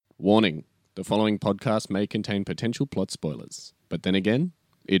Warning, the following podcast may contain potential plot spoilers, but then again,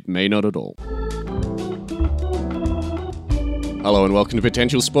 it may not at all. Hello and welcome to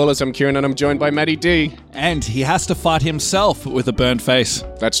Potential Spoilers. I'm Kieran and I'm joined by Matty D. And he has to fight himself with a burnt face.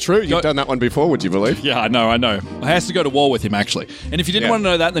 That's true. You've done that one before, would you believe? Yeah, I know. I has to go to war with him, actually. And if you didn't want to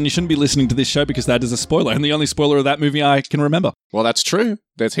know that, then you shouldn't be listening to this show because that is a spoiler. And the only spoiler of that movie I can remember. Well, that's true.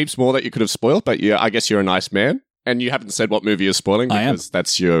 There's heaps more that you could have spoiled, but I guess you're a nice man. And you haven't said what movie you're spoiling because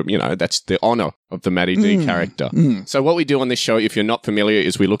that's your, that's the honor of the Matty D character. So what we do on this show, if you're not familiar,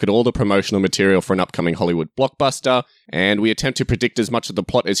 is we look at all the promotional material for an upcoming Hollywood blockbuster and we attempt to predict as much of the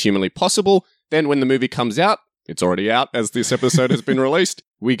plot as humanly possible. Then when the movie comes out, it's already out as this episode has been released,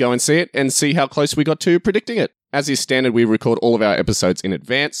 we go and see it and see how close we got to predicting it. As is standard, we record all of our episodes in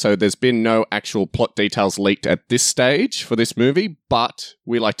advance, so there's been no actual plot details leaked at this stage for this movie, but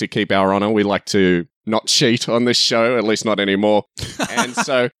we like to keep our honor. We like to not cheat on this show, at least not anymore. And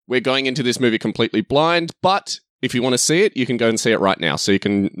so we're going into this movie completely blind, but if you want to see it, you can go and see it right now. So you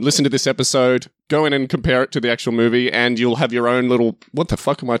can listen to this episode, go in and compare it to the actual movie, and you'll have your own little, what the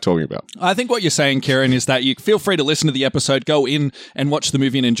fuck am I talking about? I think what you're saying, Kieran, is that you feel free to listen to the episode, go in and watch the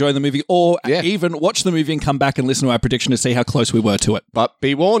movie and enjoy the movie, or even watch the movie and come back and listen to our prediction to see how close we were to it. But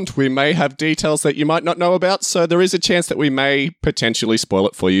be warned, we may have details that you might not know about, so there is a chance that we may potentially spoil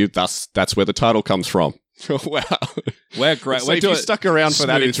it for you. Thus, that's where the title comes from. Wow. We're great. So if you stuck around for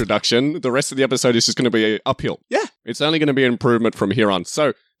that introduction, the rest of the episode is just going to be uphill. Yeah. It's only going to be an improvement from here on.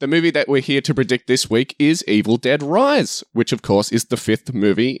 So the movie that we're here to predict this week is Evil Dead Rise, which of course is the fifth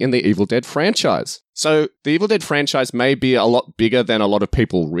movie in the Evil Dead franchise. So the Evil Dead franchise may be a lot bigger than a lot of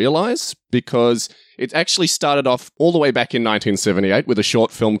people realize because it actually started off all the way back in 1978 with a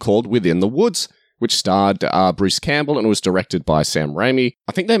short film called Within the Woods, which starred Bruce Campbell and was directed by Sam Raimi.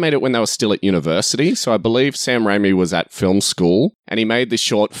 I think they made it when they were still at university, so I believe Sam Raimi was at film school, and he made this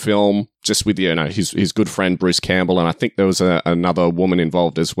short film just with, his good friend Bruce Campbell, and I think there was another woman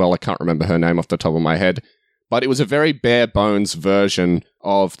involved as well. I can't remember her name off the top of my head. But it was a very bare-bones version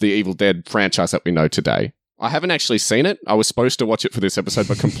of the Evil Dead franchise that we know today. I haven't actually seen it. I was supposed to watch it for this episode,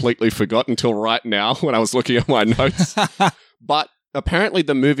 but completely forgot until right now when I was looking at my notes. But apparently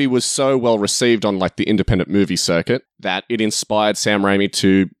the movie was so well received on the independent movie circuit that it inspired Sam Raimi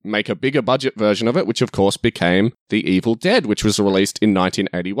to make a bigger budget version of it, which of course became The Evil Dead, which was released in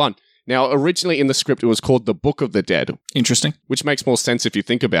 1981. Now, originally in the script, it was called The Book of the Dead. Interesting. Which makes more sense if you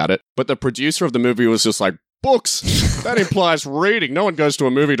think about it. But the producer of the movie was just like, books! That implies reading. No one goes to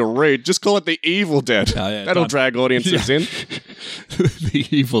a movie to read. Just call it The Evil Dead. Oh, yeah, that'll drag audiences in. The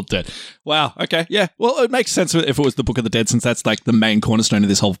Evil Dead. Wow. Okay. Yeah. Well, it makes sense if it was The Book of the Dead, since that's the main cornerstone of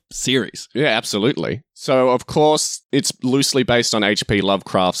this whole series. Yeah, absolutely. So, of course, it's loosely based on H.P.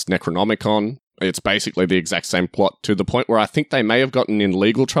 Lovecraft's Necronomicon. It's basically the exact same plot to the point where I think they may have gotten in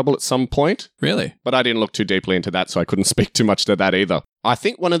legal trouble at some point. Really? But I didn't look too deeply into that, so I couldn't speak too much to that either. I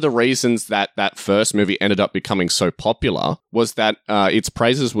think one of the reasons that first movie ended up becoming so popular was that its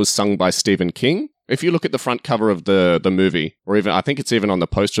praises was sung by Stephen King. If you look at the front cover of the movie, or even, I think it's even on the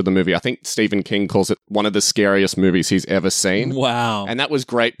poster of the movie, I think Stephen King calls it one of the scariest movies he's ever seen. Wow. And that was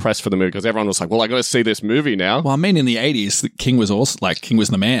great press for the movie because everyone was like, well, I got to see this movie now. Well, I mean, in the 80s, King was also, King was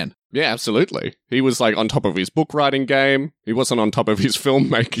the man. Yeah, absolutely. He was on top of his book writing game. He wasn't on top of his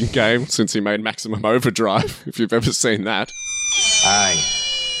filmmaking game since he made Maximum Overdrive, if you've ever seen that. Hi.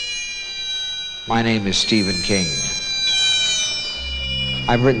 My name is Stephen King.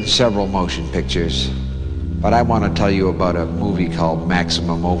 I've written several motion pictures, but I want to tell you about a movie called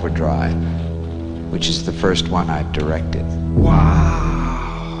Maximum Overdrive, which is the first one I've directed.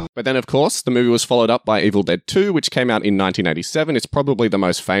 Wow. But then, of course, the movie was followed up by Evil Dead 2, which came out in 1987. It's probably the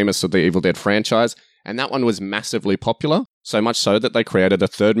most famous of the Evil Dead franchise, and that one was massively popular, so much so that they created a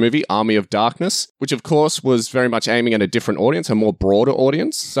third movie, Army of Darkness, which, of course, was very much aiming at a different audience, a more broader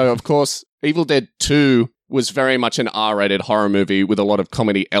audience. So, of course, Evil Dead 2 was very much an R-rated horror movie with a lot of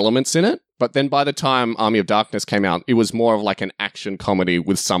comedy elements in it. But then by the time Army of Darkness came out, it was more of an action comedy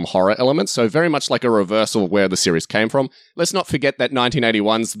with some horror elements. So very much like a reversal of where the series came from. Let's not forget that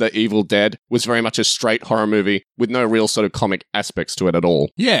 1981's The Evil Dead was very much a straight horror movie with no real sort of comic aspects to it at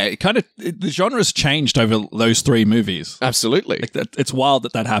all. Yeah, the genre's changed over those three movies. Absolutely. It's wild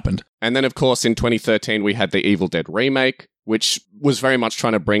that happened. And then, of course, in 2013, we had The Evil Dead remake, which was very much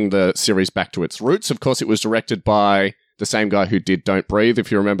trying to bring the series back to its roots. Of course, it was directed by the same guy who did Don't Breathe,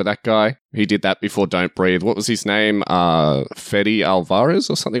 if you remember that guy. He did that before Don't Breathe. What was his name? Fede Alvarez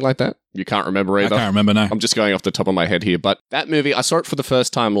or something like that? You can't remember either? I can't remember, no. I'm just going off the top of my head here. But that movie, I saw it for the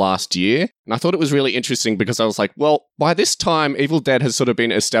first time last year, and I thought it was really interesting because I was like, well, by this time, Evil Dead has sort of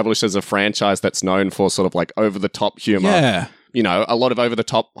been established as a franchise that's known for sort of over-the-top humor. Yeah. a lot of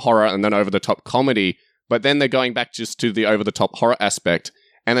over-the-top horror and then over-the-top comedy, but then they're going back just to the over-the-top horror aspect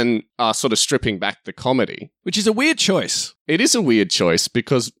and then sort of stripping back the comedy. Which is a weird choice. It is a weird choice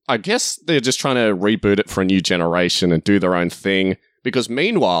because I guess they're just trying to reboot it for a new generation and do their own thing. Because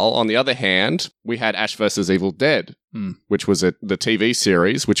meanwhile, on the other hand, we had Ash vs. Evil Dead, which was the TV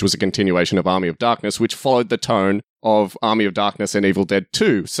series, which was a continuation of Army of Darkness, which followed the tone of Army of Darkness and Evil Dead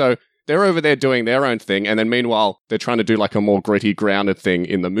 2. So they're over there doing their own thing, and then meanwhile, they're trying to do like a more gritty, grounded thing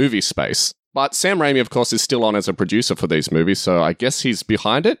in the movie space. But Sam Raimi, of course, is still on as a producer for these movies, so I guess he's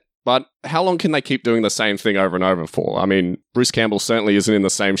behind it. But how long can they keep doing the same thing over and over for? I mean, Bruce Campbell certainly isn't in the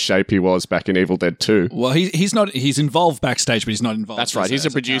same shape he was back in Evil Dead 2. Well, he's not. He's involved backstage, but he's not involved. That's right. He's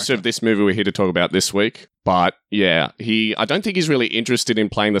a producer of this movie we're here to talk about this week. But yeah, I don't think he's really interested in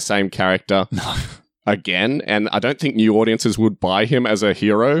playing the same character. No. Again, and I don't think new audiences would buy him as a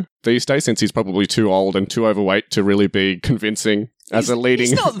hero these days, since he's probably too old and too overweight to really be convincing as a leading...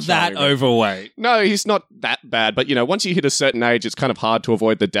 He's not that overweight. No, he's not that bad, but, once you hit a certain age, it's kind of hard to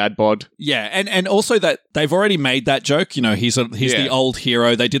avoid the dad bod. Yeah, and also that they've already made that joke, he's the old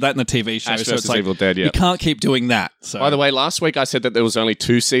hero. They did that in the TV show, Ash so it's like, Evil Dead, yeah. You can't keep doing that. So. By the way, last week I said that there was only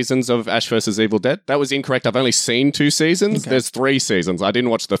 2 seasons of Ash vs. Evil Dead. That was incorrect. I've only seen 2 seasons. Okay. There's 3 seasons. I didn't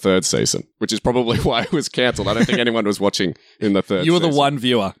watch the 3rd season, which is probably why it was cancelled. I don't think anyone was watching in the 3rd season. You were the one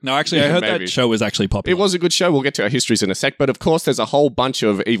viewer. No, actually, I heard that show was actually popular. It was a good show. We'll get to our histories in a sec. But of course, there's a whole bunch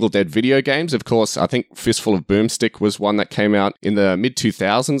of Evil Dead video games. Of course, I think Fistful of Boomstick was one that came out in the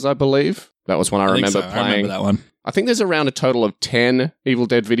mid-2000s, I believe. That was one I remember playing. I remember that one. I think there's around a total of 10 Evil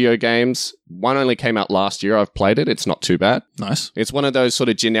Dead video games. One only came out last year. I've played it. It's not too bad. Nice. It's one of those sort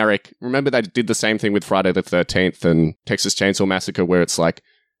of generic... Remember they did the same thing with Friday the 13th and Texas Chainsaw Massacre, where it's like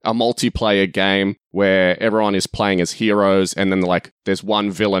a multiplayer game where everyone is playing as heroes, and then there's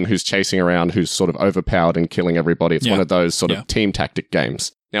one villain who's chasing around who's sort of overpowered and killing everybody. It's one of those sort of team tactic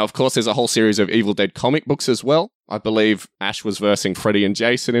games. Now, of course, there's a whole series of Evil Dead comic books as well. I believe Ash was versing Freddy and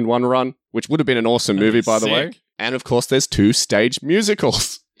Jason in one run, which would have been an awesome movie, by the way. And of course, there's 2 stage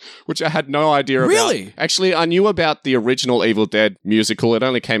musicals, which I had no idea about. Really? Actually, I knew about the original Evil Dead musical. It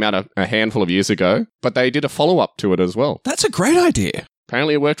only came out a handful of years ago, but they did a follow-up to it as well. That's a great idea.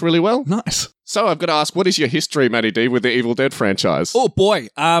 Apparently it worked really well. Nice. So I've got to ask, what is your history, Matty D, with the Evil Dead franchise? Oh, boy.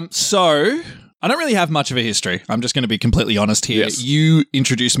 So... I don't really have much of a history. I'm just going to be completely honest here. Yes. You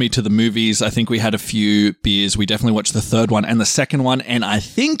introduced me to the movies. I think we had a few beers. We definitely watched the 3rd one and the 2nd one, and I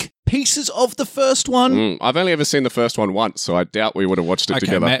think pieces of the 1st one. I've only ever seen the 1st one once, so I doubt we would have watched it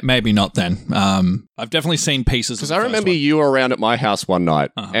together. Maybe not then. I've definitely seen pieces of the 1st one. Because I remember you were around at my house one night,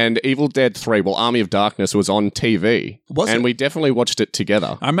 and Evil Dead 3, Army of Darkness, was on TV. Was it? And we definitely watched it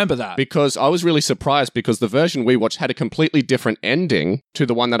together. I remember that. Because I was really surprised because the version we watched had a completely different ending to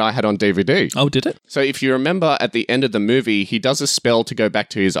the one that I had on DVD. Oh, did it? So if you remember at the end of the movie, he does a spell to go back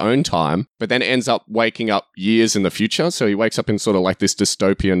to his own time, but then ends up waking up years in the future. So he wakes up in sort of like this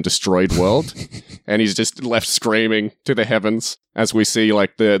dystopian, destroyed world, and he's just left screaming to the heavens as we see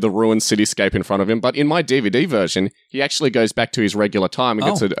like the ruined cityscape in front of him. But in my DVD version, he actually goes back to his regular time and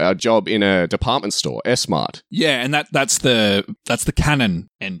gets a job in a department store, S-Mart. Yeah, and that's the canon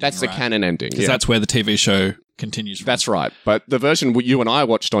ending. That's the canon ending. Because that's where the TV show continues from. That's right. But the version you and I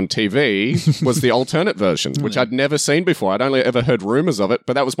watched on TV was the alternate version, which I'd never seen before. I'd only ever heard rumors of it,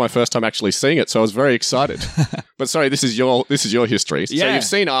 but that was my first time actually seeing it, so I was very excited. But sorry, this is your history. Yeah. So you've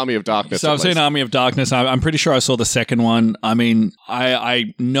seen Army of Darkness. So I've seen Army of Darkness. I'm pretty sure I saw the 2nd one. I mean,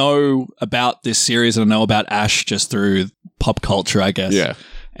 I know about this series and I know about Ash just through pop culture, I guess. Yeah.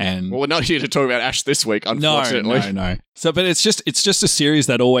 And well, we're not here to talk about Ash this week, unfortunately. No. So, but it's just a series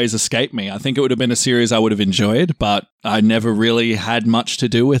that always escaped me. I think it would have been a series I would have enjoyed, but I never really had much to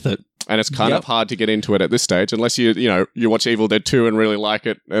do with it. And it's kind of hard to get into it at this stage, unless you watch Evil Dead 2 and really like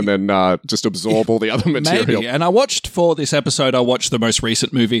it, and then just absorb all the other material. Maybe. And for this episode, I watched the most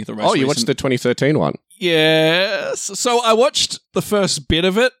recent movie. You watched the 2013 one? Yes. So I watched the first bit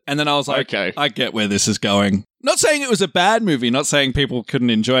of it, and then I was like, okay, I get where this is going. Not saying it was a bad movie, not saying people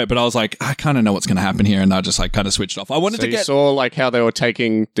couldn't enjoy it, but I was like, I kind of know what's going to happen here, and I just kind of switched off. I wanted to get... you saw how they were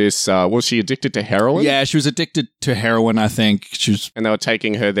taking this... was she addicted to heroin? Yeah, she was addicted to heroin, I think. And they were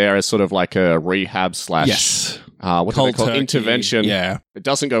taking her there as sort of like a rehab / Yes. What do they call it? Intervention. Yeah. It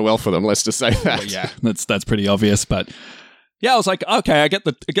doesn't go well for them, let's just say that. Well, yeah, that's pretty obvious, but... Yeah, I was like, okay, I get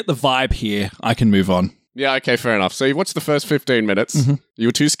the vibe here. I can move on. Yeah, okay, fair enough. So you watched the first 15 minutes. Mm-hmm. You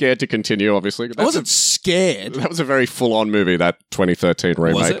were too scared to continue, obviously. I wasn't scared. That was a very full-on movie, that 2013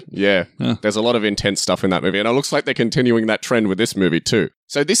 remake. Was it? Yeah. There's a lot of intense stuff in that movie, and it looks like they're continuing that trend with this movie too.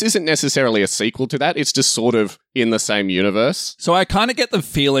 So this isn't necessarily a sequel to that. It's just sort of in the same universe. So I kind of get the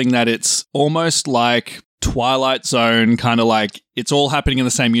feeling that it's almost like Twilight Zone, kind of like it's all happening in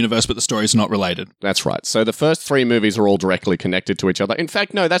the same universe, but the story's not related. That's right. So the first 3 movies are all directly connected to each other. In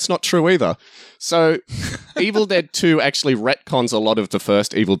fact, no, that's not true either. So Evil Dead 2 actually retcons a lot of the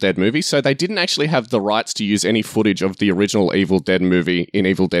first Evil Dead movie, so they didn't actually have the rights to use any footage of the original Evil Dead movie in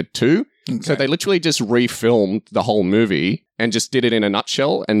Evil Dead 2. Okay. So they literally just refilmed the whole movie and just did it in a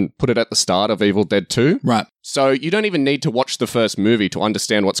nutshell and put it at the start of Evil Dead 2. Right. So you don't even need to watch the first movie to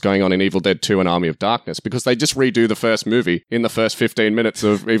understand what's going on in Evil Dead 2 and Army of Darkness, because they just redo the first movie in the first 15 minutes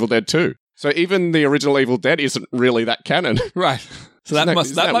of Evil Dead 2. So even the original Evil Dead isn't really that canon. Right. So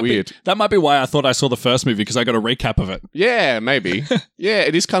that might be why I thought I saw the first movie, because I got a recap of it. Yeah, maybe. Yeah,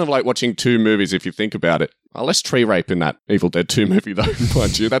 it is kind of like watching 2 movies if you think about it. Less tree rape in that Evil Dead 2 movie, though,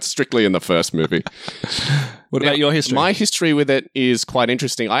 mind you. That's strictly in the first movie. What about your history? My history with it is quite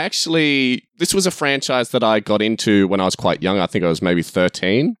interesting. This was a franchise that I got into when I was quite young. I think I was maybe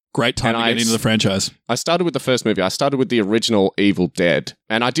 13. Great time to get into the franchise. I started with the first movie. I started with the original Evil Dead,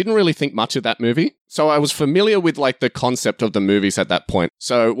 and I didn't really think much of that movie. So I was familiar with like the concept of the movies at that point.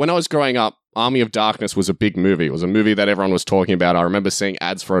 So when I was growing up, Army of Darkness was a big movie. It was a movie that everyone was talking about. I remember seeing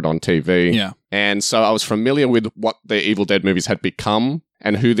ads for it on TV. Yeah. And so I was familiar with what the Evil Dead movies had become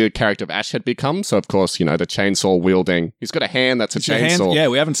and who the character of Ash had become. So, of course, the chainsaw wielding. He's got a hand that's a chainsaw. Yeah,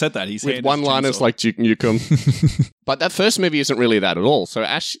 we haven't said that. He's with one-liners like Duke Nukem. But that first movie isn't really that at all. So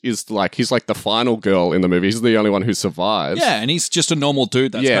Ash is he's like the final girl in the movie. He's the only one who survives. Yeah, and he's just a normal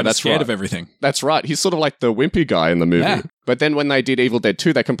dude that's kind of scared of everything. That's right. He's sort of like the wimpy guy in the movie. Yeah. But then when they did Evil Dead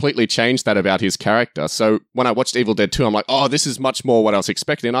 2, they completely changed that about his character. So when I watched Evil Dead 2, I'm like, oh, this is much more what I was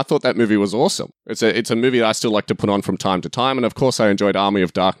expecting. And I thought that movie was awesome. It's a movie that I still like to put on from time to time. And of course, I enjoyed Army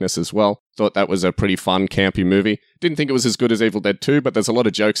of Darkness as well. Thought that was a pretty fun, campy movie. Didn't think it was as good as Evil Dead 2, but there's a lot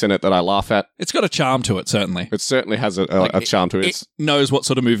of jokes in it that I laugh at. It's got a charm to it, certainly. It certainly has a charm to it. It knows what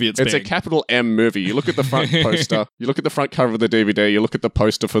sort of movie it's a capital M movie. You look at the front poster, you look at the front cover of the DVD, you look at the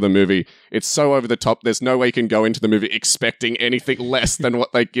poster for the movie. It's so over the top, there's no way you can go into the movie expecting anything less than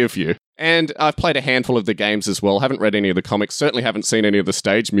what they give you. And I've played a handful of the games as well. Haven't read any of the comics. Certainly haven't seen any of the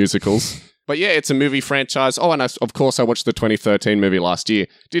stage musicals. But yeah, it's a movie franchise. Oh, and of course, I watched the 2013 movie last year.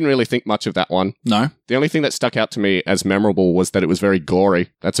 Didn't really think much of that one. No. The only thing that stuck out to me as memorable was that it was very gory.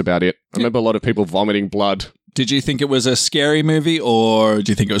 That's about it. I remember a lot of people vomiting blood. Did you think it was a scary movie, or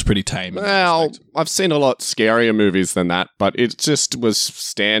do you think it was pretty tame? Well, I've seen a lot scarier movies than that, but it just was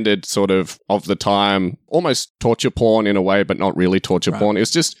standard sort of the time. Almost torture porn in a way, but not really torture porn. It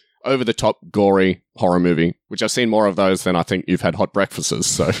was just over-the-top, gory horror movie, which I've seen more of those than I think you've had hot breakfasts,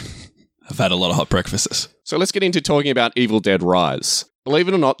 so... I've had a lot of hot breakfasts. So let's get into talking about Evil Dead Rise. Believe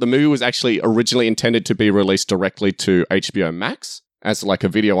it or not, the movie was actually originally intended to be released directly to HBO Max as like a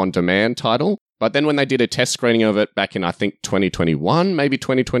video-on-demand title. But then when they did a test screening of it back in, I think, 2021, maybe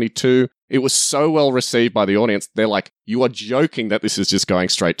 2022, it was so well received by the audience, they're like, you are joking that this is just going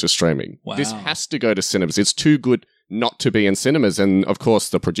straight to streaming. Wow. This has to go to cinemas. It's too good not to be in cinemas. And of course,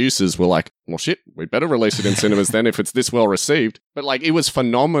 the producers were like, well, shit, we better release it in cinemas then if it's this well received. But like, it was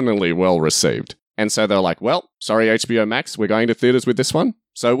phenomenally well received. And so they're like, well, sorry, HBO Max, we're going to theaters with this one.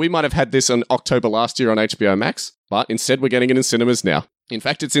 So we might have had this in October last year on HBO Max, but instead we're getting it in cinemas now. In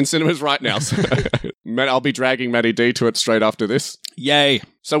fact, it's in cinemas right now. So I'll be dragging Matty D to it straight after this. Yay.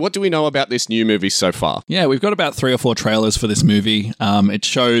 So what do we know about this new movie so far? Yeah, we've got about 3 or 4 trailers for this movie. It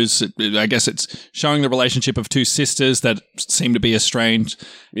shows, I guess it's showing the relationship of 2 sisters that seem to be estranged,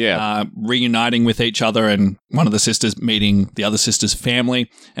 reuniting with each other, and one of the sisters meeting the other sister's family.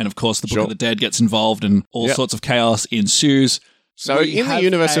 And of course, the Book of the Dead gets involved and all sorts of chaos ensues. So in the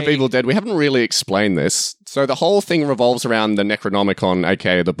universe of Evil Dead, we haven't really explained this. So the whole thing revolves around the Necronomicon,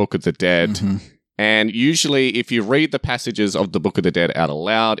 aka the Book of the Dead. Mm-hmm. And usually, if you read the passages of the Book of the Dead out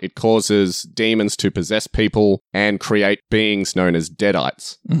aloud, it causes demons to possess people and create beings known as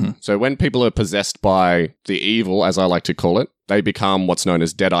Deadites. Mm-hmm. So when people are possessed by the evil, as I like to call it, they become what's known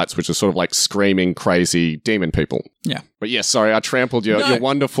as Deadites, which are sort of like screaming, crazy demon people. Yeah. But yes, sorry, I trampled your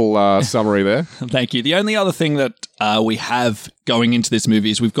wonderful summary there. Thank you. The only other thing that we have going into this movie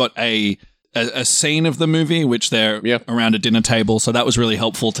is we've got a scene of the movie, which they're around a dinner table. So that was really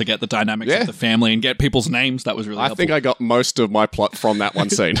helpful to get the dynamics of the family and get people's names. That was really helpful. I think I got most of my plot from that one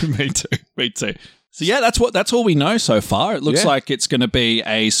scene. Me too. So yeah, that's all we know so far. It looks like it's going to be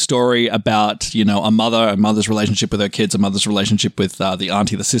a story about, a mother's relationship with her kids, a mother's relationship with the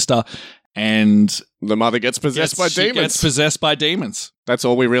auntie, the sister, and the mother gets possessed by demons. She gets possessed by demons. That's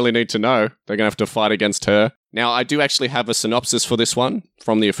all we really need to know. They're going to have to fight against her. Now, I do actually have a synopsis for this one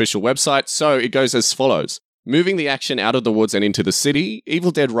from the official website, so it goes as follows. Moving the action out of the woods and into the city,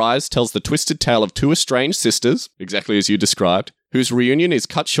 Evil Dead Rise tells the twisted tale of 2 estranged sisters, exactly as you described, whose reunion is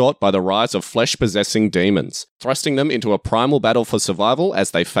cut short by the rise of flesh-possessing demons, thrusting them into a primal battle for survival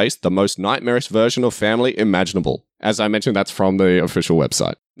as they face the most nightmarish version of family imaginable. As I mentioned, that's from the official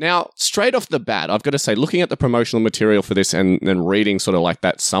website. Now, straight off the bat, I've got to say, looking at the promotional material for this and then reading sort of like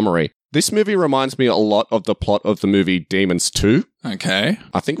that summary, this movie reminds me a lot of the plot of the movie Demons 2. Okay.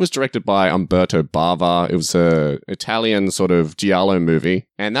 I think it was directed by Umberto Bava. It was an Italian sort of giallo movie.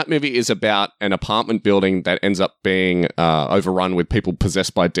 And that movie is about an apartment building that ends up being overrun with people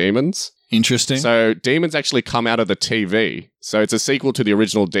possessed by demons. Interesting. So demons actually come out of the TV. So it's a sequel to the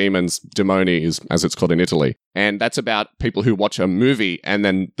original Demons, Demoni, as it's called in Italy. And that's about people who watch a movie and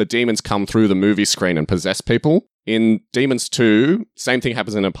then the demons come through the movie screen and possess people. In Demons 2, same thing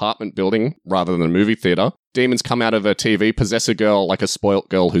happens in an apartment building rather than a movie theater. Demons come out of a TV, possess a girl like a spoilt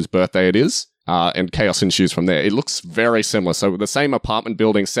girl whose birthday it is, and chaos ensues from there. It looks very similar. So the same apartment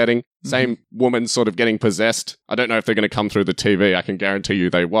building setting, same woman sort of getting possessed. I don't know if they're going to come through the TV. I can guarantee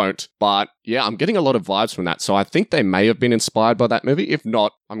you they won't. But yeah, I'm getting a lot of vibes from that. So I think they may have been inspired by that movie. If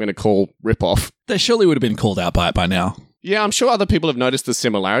not, I'm going to call rip-off. They surely would have been called out by it by now. Yeah, I'm sure other people have noticed the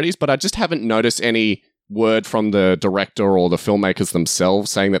similarities, but I just haven't noticed any word from the director or the filmmakers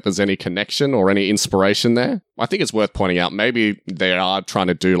themselves saying that there's any connection or any inspiration there. I think it's worth pointing out. Maybe they are trying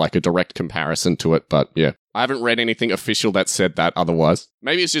to do like a direct comparison to it, but yeah. I haven't read anything official that said that otherwise.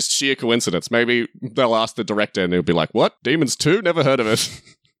 Maybe it's just sheer coincidence. Maybe they'll ask the director and he'll be like, what? Demons 2? Never heard of it.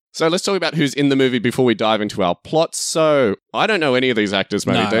 So let's talk about who's in the movie before we dive into our plot. So I don't know any of these actors,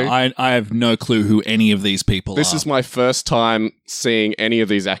 Matty D. I have no clue who any of these people are. This is my first time seeing any of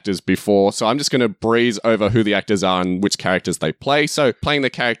these actors before, so I'm just going to breeze over who the actors are and which characters they play. So playing the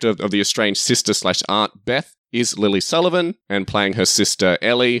character of the estranged sister/aunt Beth is Lily Sullivan, and playing her sister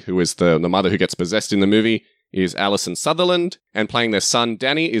Ellie, who is the mother who gets possessed in the movie, is Alison Sutherland, and playing their son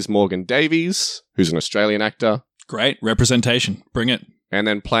Danny is Morgan Davies, who's an Australian actor. Great representation. Bring it. And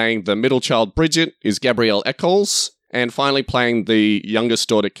then playing the middle child, Bridget, is Gabrielle Eccles. And finally playing the youngest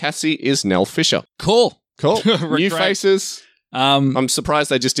daughter, Cassie, is Nell Fisher. Cool. New faces. I'm surprised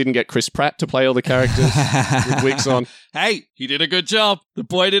they just didn't get Chris Pratt to play all the characters with wigs on. Hey, he did a good job. The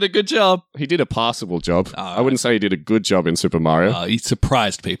boy did a good job. He did a passable job. I wouldn't say he did a good job in Super Mario. He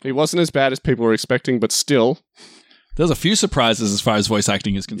surprised people. He wasn't as bad as people were expecting, but still... There's a few surprises as far as voice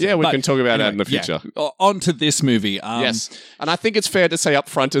acting is concerned. Yeah, we can talk about that in the future. Yeah. On to this movie. Yes. And I think it's fair to say up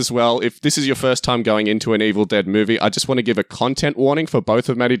front as well, if this is your first time going into an Evil Dead movie, I just want to give a content warning for both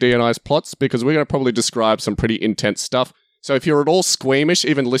of Matty D and I's plots, because we're going to probably describe some pretty intense stuff. So if you're at all squeamish,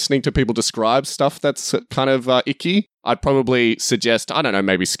 even listening to people describe stuff that's kind of icky, I'd probably suggest, I don't know,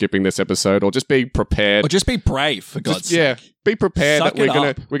 maybe skipping this episode or just be prepared. Or just be brave, for God's sake. Yeah, be prepared Suck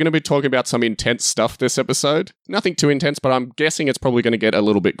that we're gonna be talking about some intense stuff this episode. Nothing too intense, but I'm guessing it's probably going to get a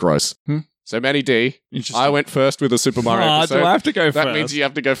little bit gross. So, Matty D, I went first with the Super Mario episode. Do I have to go first? That means you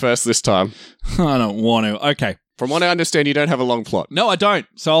have to go first this time. I don't want to. Okay. From what I understand, you don't have a long plot. No, I don't.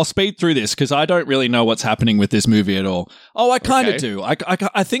 So I'll speed through this because I don't really know what's happening with this movie at all. Oh, I kind of do. I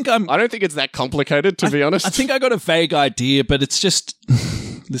think I'm... I don't think it's that complicated, to be honest. I think I got a vague idea, but it's just...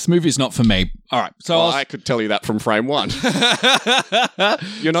 This movie's not for me. All right. So I could tell you that from frame one.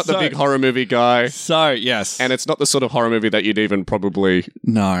 You're not the big horror movie guy. So, yes. And it's not the sort of horror movie that you'd even probably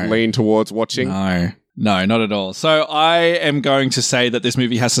lean towards watching. No, not at all. So I am going to say that this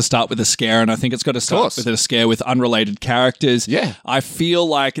movie has to start with a scare, and I think it's got to start with a scare with unrelated characters. Yeah. I feel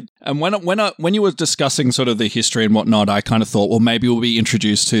like, and when you were discussing sort of the history and whatnot, I kind of thought, well, maybe we'll be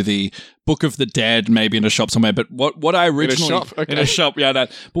introduced to the Book of the Dead, maybe in a shop somewhere. But what I originally... In a shop? Okay. In a shop, yeah. But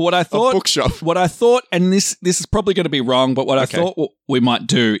what I thought... A bookshop. What I thought, and this is probably going to be wrong, but what I thought we might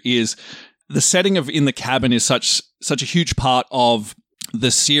do is the setting of In the Cabin is such a huge part of the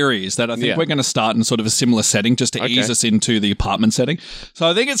series that I think we're going to start in sort of a similar setting just to ease us into the apartment setting. So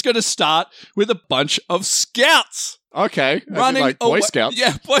I think it's going to start with a bunch of scouts. Okay. Running like Boy Scouts.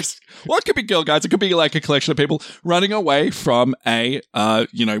 Yeah, boys. Well, it could be Girl Guides. It could be like a collection of people running away from one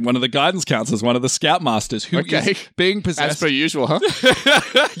of the guidance counselors, one of the scoutmasters who is being possessed. As per usual, huh?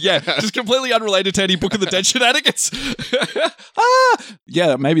 Yeah, just completely unrelated to any Book of the Dead shenanigans.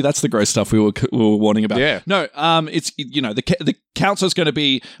 Yeah, maybe that's the gross stuff we were warning about. Yeah. No, it's, the counselor's going to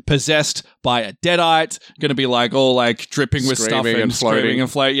be possessed by a deadite, going to be like all like dripping with stuff and screaming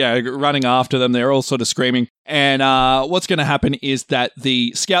and floating. Yeah, running after them. They're all sort of screaming. And what's going to happen is that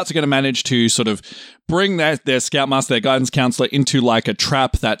the scouts are going to manage to sort of bring their scoutmaster, their guidance counselor, into like a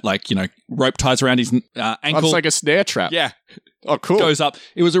trap that rope ties around his ankle. It's like a snare trap. Yeah. Oh, cool. Goes up.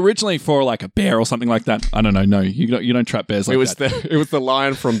 It was originally for like a bear or something like that. I don't know. No, you don't trap bears like that. It was the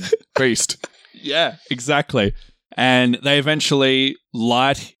lion from Beast. Yeah, exactly. And they eventually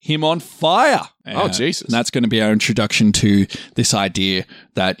light him on fire. Oh, Jesus. And that's going to be our introduction to this idea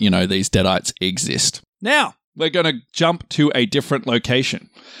that, these deadites exist. Now, we're going to jump to a different location.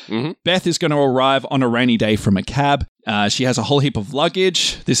 Mm-hmm. Beth is going to arrive on a rainy day from a cab. She has a whole heap of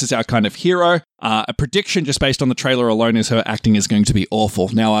luggage. This is our kind of hero. A prediction just based on the trailer alone is her acting is going to be awful.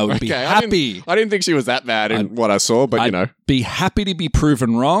 Now, I would be happy. I didn't think she was that bad in what I saw, but I'd be happy to be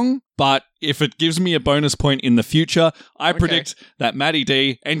proven wrong. But if it gives me a bonus point in the future, I predict that Matty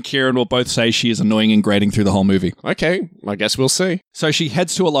D and Kieran will both say she is annoying and grating through the whole movie. Okay, I guess we'll see. So she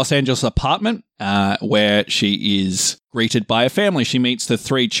heads to a Los Angeles apartment where she is greeted by a family. She meets the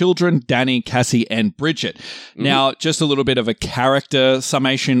 3 children, Danny, Cassie, and Bridget. Mm-hmm. Now, just a little bit of a character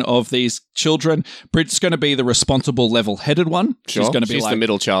summation of these children. Bridget's going to be the responsible, level-headed one. Sure. She's the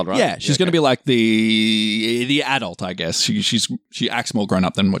middle child, right? Yeah, she's going to be like the adult, I guess. She acts more grown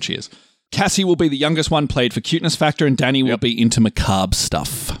up than what she is. Cassie will be the youngest one, played for cuteness factor, and Danny will be into macabre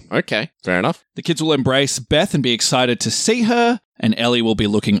stuff. Okay, fair enough. The kids will embrace Beth and be excited to see her, and Ellie will be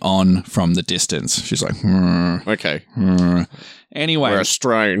looking on from the distance. She's like, Okay. Anyway. We're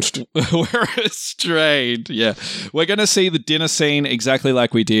estranged. We're estranged, yeah. We're going to see the dinner scene exactly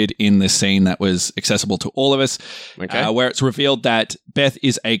like we did in the scene that was accessible to all of us, where it's revealed that Beth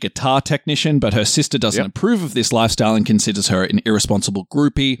is a guitar technician, but her sister doesn't approve of this lifestyle and considers her an irresponsible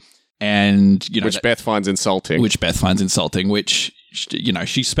groupie. And, which Beth finds insulting. Which,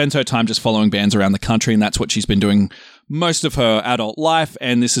 she spends her time just following bands around the country, and that's what she's been doing most of her adult life.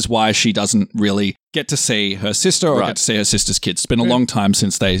 And this is why she doesn't really get to see her sister or get to see her sister's kids. It's been a long time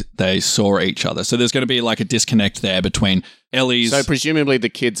since they saw each other. So there's going to be like a disconnect there between Ellie's... So presumably the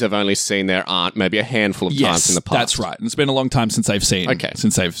kids have only seen their aunt maybe a handful of times in the past. That's right. And it's been a long time since they've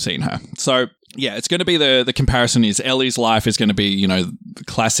seen her. So... yeah, it's going to be the comparison is Ellie's life is going to be,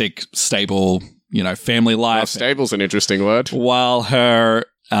 classic, stable, family life. Well, stable's an interesting word. While her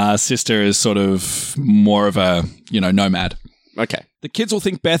sister is sort of more of a, nomad. Okay. The kids will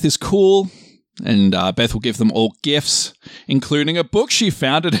think Beth is cool, and Beth will give them all gifts, including a book she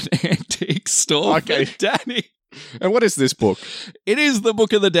found at an antique store for Danny. And what is this book? It is the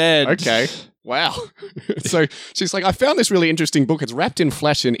Book of the Dead. Okay. Wow. So she's like, I found this really interesting book. It's wrapped in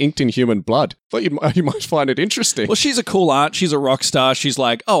flesh and inked in human blood. Thought you might find it interesting. Well, she's a cool aunt. She's a rock star. She's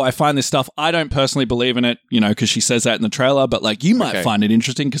like, oh, I find this stuff. I don't personally believe in it, because she says that in the trailer. But like, you might find it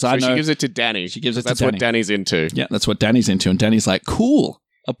interesting because I know. She gives it to Danny. That's what Danny's into. Yeah, that's what Danny's into. And Danny's like, cool.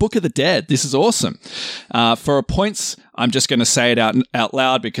 A Book of the Dead. This is awesome. For points, I'm just going to say it out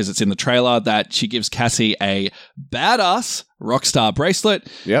loud because it's in the trailer that she gives Cassie a badass Rockstar bracelet.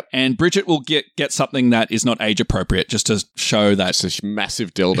 Yep. And Bridget will get something that is not age appropriate just to show that. It's a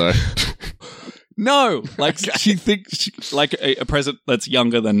massive dildo. No, like she thinks like a present that's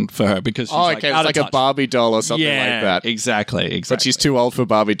younger than for her because she's it's like a Barbie doll or something like that. Exactly. But she's too old for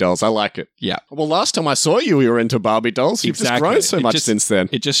Barbie dolls. I like it. Yeah. Well, last time I saw you were into Barbie dolls. You've just grown so much since then.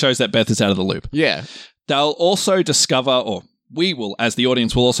 It just shows that Beth is out of the loop. Yeah. They'll also discover, or we will, as the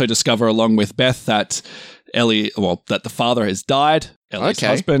audience, will also discover along with Beth that that the father has died. Ellie's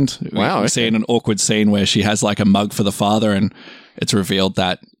husband. Wow. We see in an awkward scene where she has like a mug for the father and it's revealed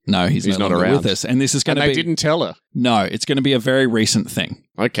that no, he's not around with us. And this is going to be... And they didn't tell her? No, it's going to be a very recent thing.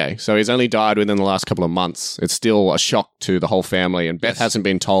 Okay, so he's only died within the last couple of months. It's still a shock to the whole family, and Beth hasn't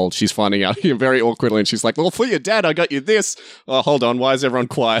been told. She's finding out very awkwardly, and she's like, well, for your dad, I got you this. Oh, hold on, why is everyone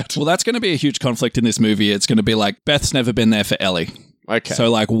quiet? Well, that's going to be a huge conflict in this movie. It's going to be like, Beth's never been there for Ellie. Okay. So,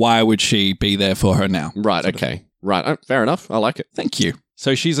 like, why would she be there for her now? Right, okay. Right, fair enough. I like it. Thank you.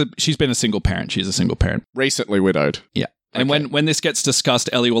 So she's been a single parent. She's a single parent. Recently widowed. Yeah. And when this gets discussed,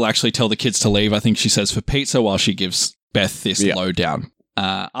 Ellie will actually tell the kids to leave. I think she says for pizza while she gives Beth this lowdown.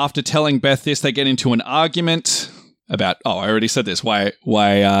 After telling Beth this, they get into an argument about, I already said this, why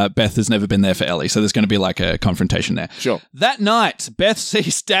Beth has never been there for Ellie. So there's going to be like a confrontation there. Sure. That night, Beth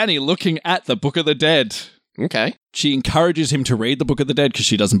sees Danny looking at the Book of the Dead. Okay. She encourages him to read the Book of the Dead because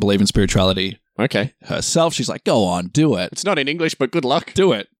she doesn't believe in spirituality herself. She's like, go on, do it. It's not in English, but good luck.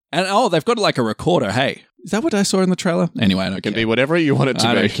 Do it. And they've got like a recorder. Hey, is that what I saw in the trailer? Anyway, I don't care. It can be whatever you want it to be.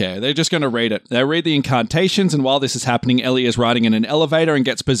 I don't care. They're just going to read it. They read the incantations, and while this is happening, Ellie is riding in an elevator and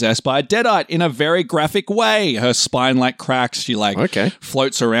gets possessed by a deadite in a very graphic way. Her spine like cracks. She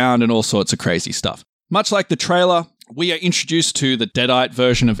floats around and all sorts of crazy stuff. Much like the trailer, we are introduced to the deadite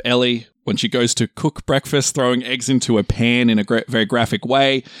version of Ellie when she goes to cook breakfast, throwing eggs into a pan in a very graphic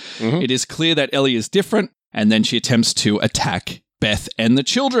way. Mm-hmm. It is clear that Ellie is different, and then she attempts to attack Beth and the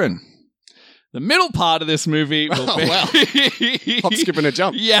children. The middle part of this movie will be... wow. Hop, skip, and a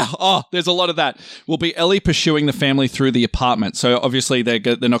jump. Yeah. Oh, there's a lot of that. Will be Ellie pursuing the family through the apartment. So obviously they're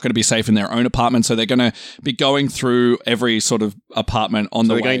not going to be safe in their own apartment. So they're going to be going through every sort of apartment on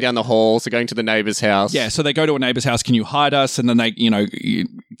the way. They're going down the halls. They're going to the neighbor's house. Yeah. So they go to a neighbor's house. Can you hide us? And then they,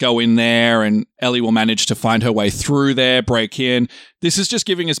 go in there and Ellie will manage to find her way through there, break in. This is just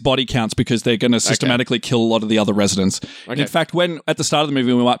giving us body counts because they're going to systematically kill a lot of the other residents. Okay. And in fact, when at the start of the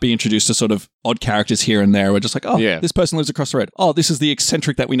movie, we might be introduced to sort of odd characters here and there. We're just like, this person lives across the road. Oh, this is the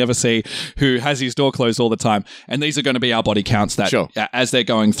eccentric that we never see who has his door closed all the time. And these are going to be our body counts that as they're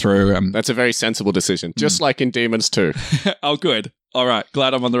going through. That's a very sensible decision, just like in Demons 2. Oh, good. All right.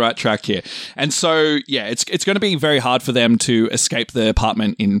 Glad I'm on the right track here. And so, it's going to be very hard for them to escape the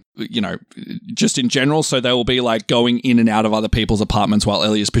apartment in, just in general. So they will be like going in and out of other people's apartments while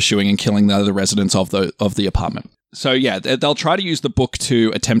Ellie is pursuing and killing the other residents of the apartment. So, they'll try to use the book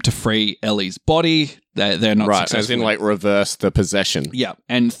to attempt to free Ellie's body. They're not successful. As in like reverse the possession. Yeah.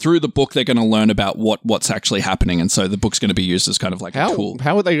 And through the book, they're going to learn about what's actually happening. And so the book's going to be used as kind of like a tool.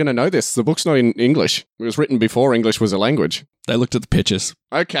 How are they going to know this? The book's not in English. It was written before English was a language. They looked at the pictures.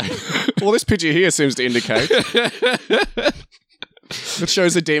 Okay. Well, this picture here seems to indicate... It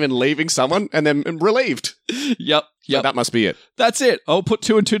shows a demon leaving someone and then relieved. Yep. So that must be it. That's it. I'll put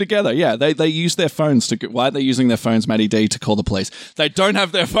 2 and 2 together. Yeah, they use their phones to... Why are they using their phones, Matty D, to call the police? They don't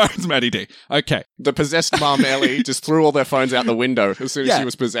have their phones, Matty D. Okay. The possessed mum, Ellie, just threw all their phones out the window as soon as she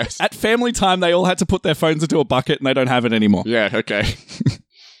was possessed. At family time, they all had to put their phones into a bucket and they don't have it anymore. Yeah, okay.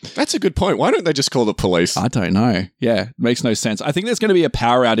 That's a good point. Why don't they just call the police? I don't know. Yeah, makes no sense. I think there's going to be a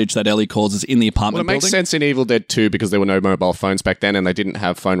power outage that Ellie causes in the apartment building. Well, it makes sense in Evil Dead 2 because there were no mobile phones back then and they didn't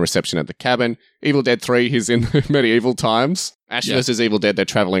have phone reception at the cabin. Evil Dead 3 is in medieval times. Ash vs. Evil Dead, they're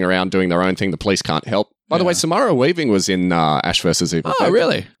traveling around doing their own thing. The police can't help. By the way, Samara Weaving was in Ash vs. Evil Dead. Oh,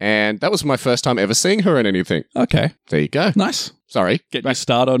 really? And that was my first time ever seeing her in anything. Okay. There you go. Nice. Sorry. Get my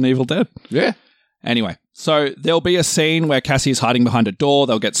start on Evil Dead. Yeah. Anyway, so there'll be a scene where Cassie is hiding behind a door.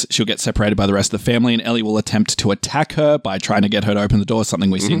 She'll get separated by the rest of the family, and Ellie will attempt to attack her by trying to get her to open the door,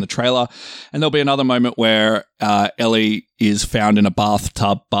 something we see in the trailer. And there'll be another moment where Ellie is found in a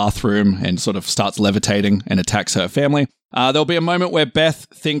bathroom and sort of starts levitating and attacks her family. There'll be a moment where Beth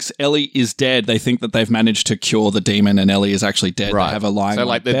thinks Ellie is dead. They think that they've managed to cure the demon and Ellie is actually dead. Right. They have her lying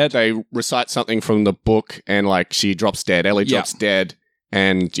on bed. They recite something from the book and like she drops dead. Ellie drops dead.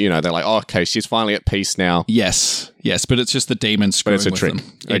 And, they're like, oh, okay, she's finally at peace now. Yes, but it's just the demon screwing with trick.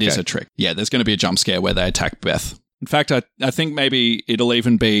 them. It is a trick. Yeah, there's going to be a jump scare where they attack Beth. In fact, I think maybe it'll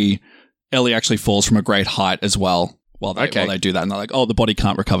even be Ellie actually falls from a great height as well while they do that. And they're like, oh, the body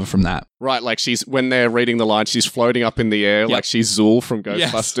can't recover from that. Right, like when they're reading the line, she's floating up in the air like she's Zool from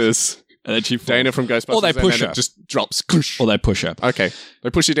Ghostbusters. Yes. And then she falls. Dana from Ghostbusters. Or they push her. It just drops. Or they push her. Okay. They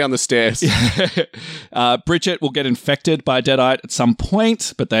push her down the stairs. Bridget will get infected by a deadite at some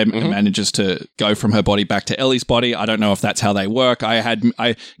point, but they manages to go from her body back to Ellie's body. I don't know if that's how they work. I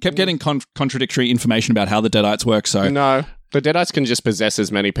kept getting contradictory information about how the deadites work. So no, the deadites can just possess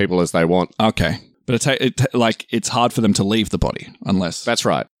as many people as they want. Okay. But it's hard for them to leave the body unless that's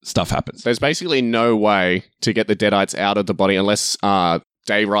right. Stuff happens. There's basically no way to get the deadites out of the body unless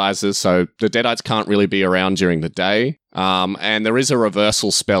day rises, so the deadites can't really be around during the day. And there is a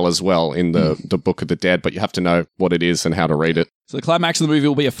reversal spell as well in the Book of the Dead, but you have to know what it is and how to read it. So the climax of the movie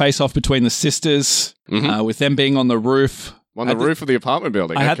will be a face-off between the sisters, with them being on the roof. On the roof of the apartment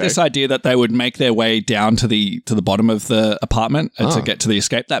building. I had this idea that they would make their way down to the bottom of the apartment to get to the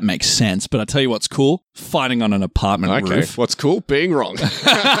escape. That makes sense. But I tell you what's cool: fighting on an apartment roof. What's cool? Being wrong.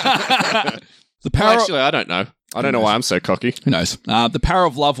 Actually, I don't know. I don't know why I'm so cocky. Who knows? The power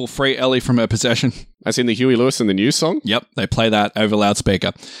of love will free Ellie from her possession. As in the Huey Lewis and the News song? Yep, they play that over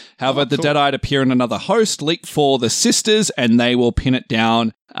loudspeaker. However, the deadite appear in another host, leap for the sisters, and they will pin it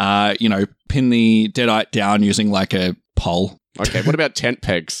down, pin the deadite down using like a pole. Okay, what about tent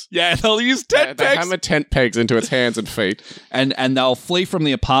pegs? Yeah, they'll use tent pegs. They hammer tent pegs into its hands and feet. And they'll flee from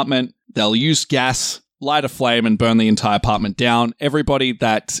the apartment. They'll use gas, light a flame, and burn the entire apartment down. Everybody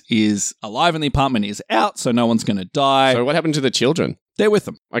that is alive in the apartment is out, so no one's going to die. So what happened to the children? They're with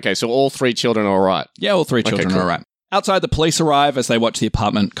them. Okay, so all 3 children are all right? Yeah, all 3 children are all right. Outside, the police arrive as they watch the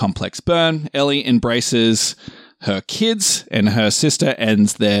apartment complex burn. Ellie embraces her kids, and her sister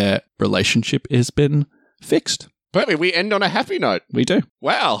ends their relationship has been fixed. But we end on a happy note. We do.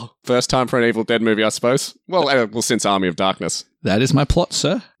 Wow. First time for an Evil Dead movie, I suppose. Well, since Army of Darkness. That is my plot,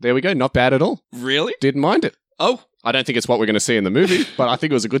 sir. There we go. Not bad at all. Really? Didn't mind it. Oh. I don't think it's what we're going to see in the movie, but I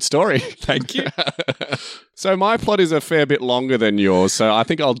think it was a good story. Thank you. So my plot is a fair bit longer than yours, so I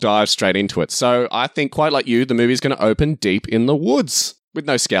think I'll dive straight into it. So I think, quite like you, the movie's going to open deep in the woods. with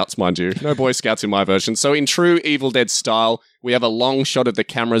no scouts, mind you. No Boy Scouts in my version. So in true Evil Dead style, we have a long shot of the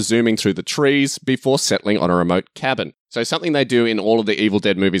camera zooming through the trees before settling on a remote cabin. So something they do in all of the Evil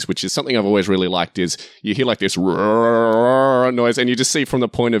Dead movies, which is something I've always really liked, is you hear like this noise and you just see from the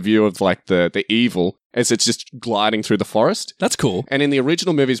point of view of like the evil as it's just gliding through the forest. That's cool. And in the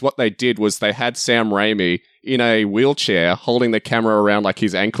original movies, what they did was they had Sam Raimi in a wheelchair holding the camera around like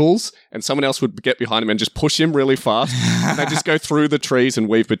his ankles, and someone else would get behind him and just push him really fast. And they just go through the trees and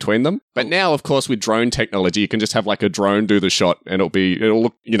weave between them. But now, of course, with drone technology, you can just have like a drone do the shot and it'll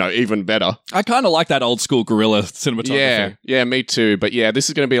look, even better. I kind of like that old school guerrilla cinematography. Yeah, me too. But yeah, this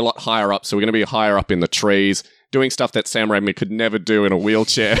is going to be a lot higher up. So we're going to be higher up in the trees, doing stuff that Sam Raimi could never do in a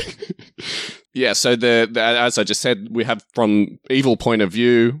wheelchair. Yeah, so as I just said, we have from evil point of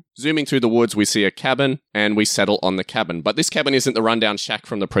view, zooming through the woods, we see a cabin and we settle on the cabin. But this cabin isn't the rundown shack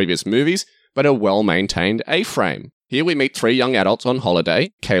from the previous movies, but a well-maintained A-frame. Here we meet 3 young adults on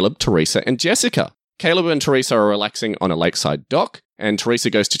holiday, Caleb, Teresa, and Jessica. Caleb and Teresa are relaxing on a lakeside dock, and Teresa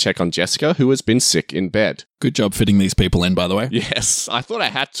goes to check on Jessica, who has been sick in bed. Good job fitting these people in, by the way. Yes, I thought I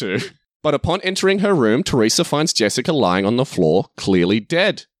had to. But upon entering her room, Teresa finds Jessica lying on the floor, clearly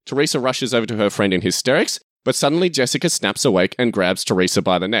dead. Teresa rushes over to her friend in hysterics, but suddenly Jessica snaps awake and grabs Teresa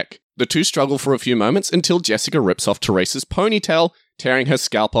by the neck. The two struggle for a few moments until Jessica rips off Teresa's ponytail, tearing her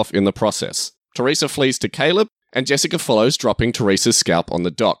scalp off in the process. Teresa flees to Caleb, and Jessica follows, dropping Teresa's scalp on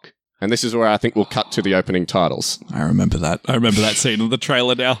the dock. And this is where I think we'll cut to the opening titles. I remember that. I remember that scene in the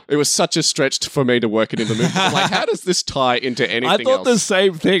trailer now. It was such a stretch for me to work it in the movie. I'm like, how does this tie into anything else? I thought the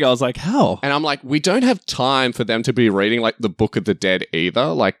same thing. I was like, how? And I'm like, we don't have time for them to be reading like the Book of the Dead either.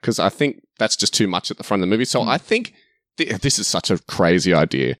 Like, because I think that's just too much at the front of the movie. So I think this is such a crazy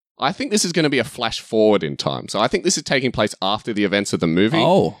idea. I think this is going to be a flash forward in time. So I think this is taking place after the events of the movie.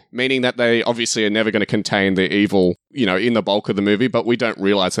 Oh. Meaning that they obviously are never going to contain the evil, in the bulk of the movie, but we don't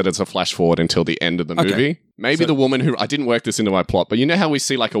realize that it's a flash forward until the end of the movie. Maybe the woman who, I didn't work this into my plot, but you know how we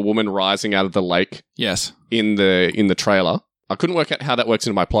see like a woman rising out of the lake? Yes. In the trailer? I couldn't work out how that works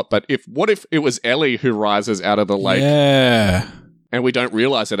into my plot, but what if it was Ellie who rises out of the lake? Yeah. And we don't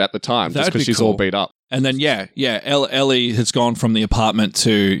realize it at the time, just because she's all beat up. And then, Ellie has gone from the apartment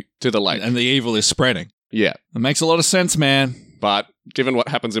to the lake. And the evil is spreading. Yeah. It makes a lot of sense, man. But given what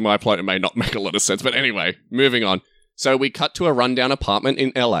happens in my plot, it may not make a lot of sense. But anyway, moving on. So we cut to a rundown apartment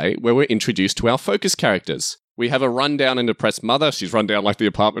in LA where we're introduced to our focus characters. We have a rundown and depressed mother. She's run down like the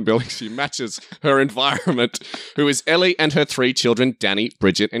apartment building. She matches her environment, who is Ellie and her 3 children, Danny,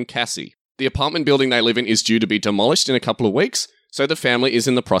 Bridget, and Cassie. The apartment building they live in is due to be demolished in a couple of weeks, so the family is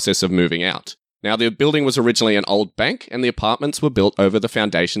in the process of moving out. Now, the building was originally an old bank, and the apartments were built over the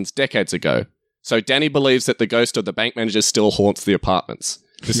foundations decades ago. So Danny believes that the ghost of the bank manager still haunts the apartments.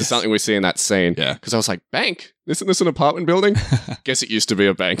 This is something we see in that scene. Yeah. Because I was like, bank? Isn't this an apartment building? Guess it used to be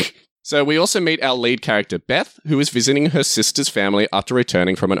a bank. So we also meet our lead character, Beth, who is visiting her sister's family after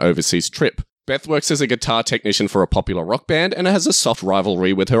returning from an overseas trip. Beth works as a guitar technician for a popular rock band and has a soft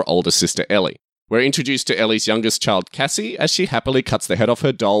rivalry with her older sister, Ellie. We're introduced to Ellie's youngest child, Cassie, as she happily cuts the head off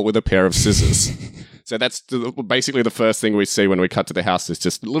her doll with a pair of scissors. So that's basically the first thing we see when we cut to the house. It's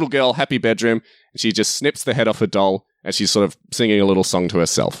just a little girl, happy bedroom, and she just snips the head off her doll as she's sort of singing a little song to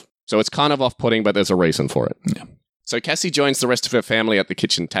herself. So it's kind of off-putting, but there's a reason for it. Yeah. So Cassie joins the rest of her family at the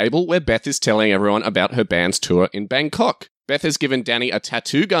kitchen table, where Beth is telling everyone about her band's tour in Bangkok. Beth has given Danny a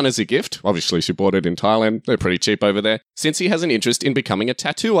tattoo gun as a gift. Obviously, she bought it in Thailand. They're pretty cheap over there. Since he has an interest in becoming a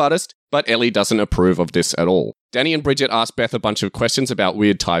tattoo artist, but Ellie doesn't approve of this at all. Danny and Bridget ask Beth a bunch of questions about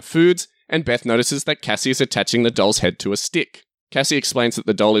weird Thai foods, and Beth notices that Cassie is attaching the doll's head to a stick. Cassie explains that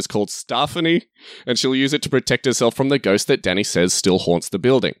the doll is called Starfany, and she'll use it to protect herself from the ghost that Danny says still haunts the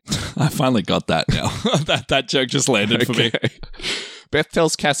building. I finally got that now. that joke just landed for me. Beth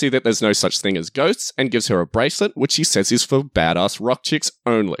tells Cassie that there's no such thing as ghosts and gives her a bracelet, which she says is for badass rock chicks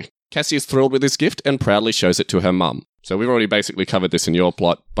only. Cassie is thrilled with this gift and proudly shows it to her mum. So we've already basically covered this in your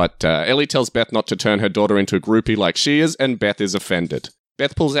plot, but Ellie tells Beth not to turn her daughter into a groupie like she is, and Beth is offended.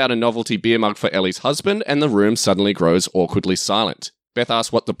 Beth pulls out a novelty beer mug for Ellie's husband, and the room suddenly grows awkwardly silent. Beth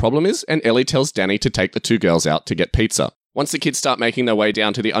asks what the problem is, and Ellie tells Danny to take the 2 girls out to get pizza. Once the kids start making their way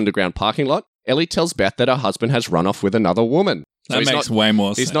down to the underground parking lot, Ellie tells Beth that her husband has run off with another woman. So that makes way more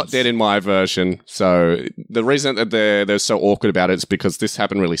sense. He's not dead in my version. So the reason that they're so awkward about it is because this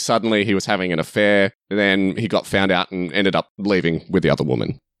happened really suddenly. He was having an affair, and then he got found out and ended up leaving with the other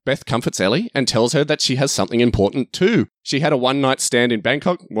woman. Beth comforts Ellie and tells her that she has something important too. She had a one-night stand in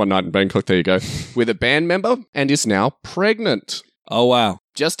Bangkok, there you go, with a band member and is now pregnant. Oh, wow.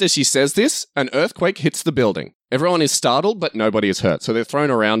 Just as she says this, an earthquake hits the building. Everyone is startled, but nobody is hurt. So they're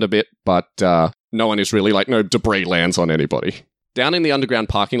thrown around a bit, but no one is really no debris lands on anybody. Down in the underground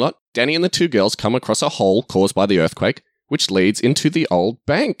parking lot, Danny and the two girls come across a hole caused by the earthquake, which leads into the old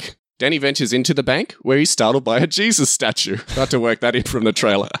bank. Danny ventures into the bank, where he's startled by a Jesus statue. I had to work that in from the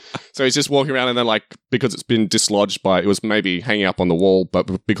trailer. So he's just walking around and then, like, because it's been dislodged by, it was maybe hanging up on the wall,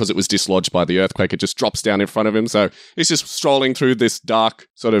 but because it was dislodged by the earthquake, it just drops down in front of him. So he's just strolling through this dark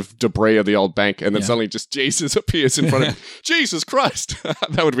sort of debris of the old bank, and then suddenly just Jesus appears in front of him. Jesus Christ!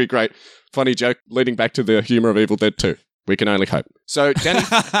 That would be great. Funny joke, leading back to the humor of Evil Dead 2. We can only hope. So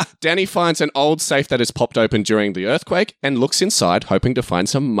Danny finds an old safe that is popped open during the earthquake and looks inside, hoping to find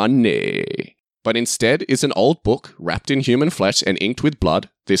some money. But instead is an old book wrapped in human flesh and inked with blood.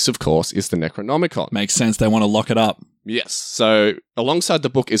 This, of course, is the Necronomicon. Makes sense. They want to lock it up. Yes. So alongside the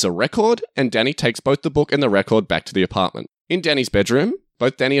book is a record, and Danny takes both the book and the record back to the apartment. In Danny's bedroom,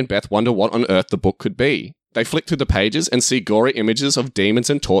 both Danny and Beth wonder what on earth the book could be. They flick through the pages and see gory images of demons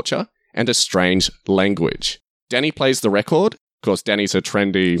and torture and a strange language. Danny plays the record. Of course, Danny's a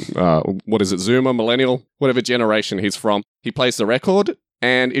trendy, Zoomer, millennial, whatever generation he's from. He plays the record,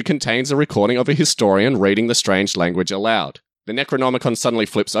 and it contains a recording of a historian reading the strange language aloud. The Necronomicon suddenly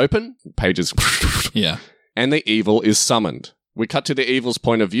flips open, pages, and the evil is summoned. We cut to the evil's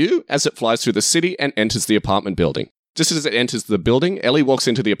point of view as it flies through the city and enters the apartment building. Just as it enters the building, Ellie walks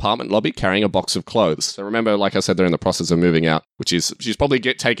into the apartment lobby carrying a box of clothes. So remember, like I said, they're in the process of moving out, which is, she's probably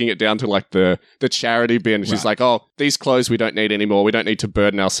taking it down to like the charity bin. She's like, oh, these clothes we don't need anymore. We don't need to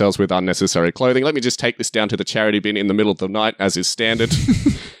burden ourselves with unnecessary clothing. Let me just take this down to the charity bin in the middle of the night, as is standard.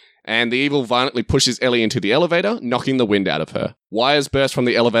 And the evil violently pushes Ellie into the elevator, knocking the wind out of her. Wires burst from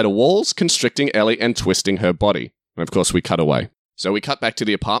the elevator walls, constricting Ellie and twisting her body. And of course, we cut away. So we cut back to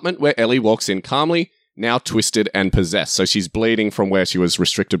the apartment where Ellie walks in calmly, now twisted and possessed. So she's bleeding from where she was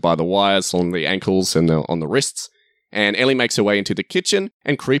restricted by the wires on the ankles and on the wrists. And Ellie makes her way into the kitchen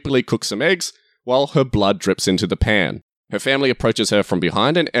and creepily cooks some eggs while her blood drips into the pan. Her family approaches her from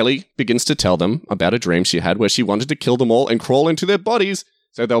behind, and Ellie begins to tell them about a dream she had where she wanted to kill them all and crawl into their bodies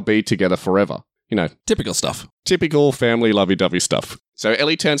so they'll be together forever. You know, typical stuff. Typical family lovey-dovey stuff. So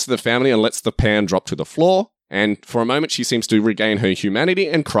Ellie turns to the family and lets the pan drop to the floor, and for a moment she seems to regain her humanity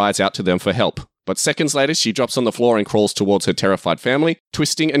and cries out to them for help. But seconds later, she drops on the floor and crawls towards her terrified family,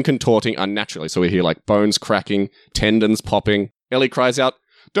 twisting and contorting unnaturally. So we hear like bones cracking, tendons popping. Ellie cries out,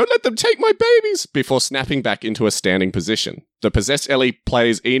 "Don't let them take my babies!" before snapping back into a standing position. The possessed Ellie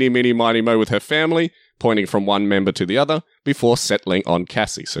plays eeny, meeny, miny, mo with her family, pointing from one member to the other, before settling on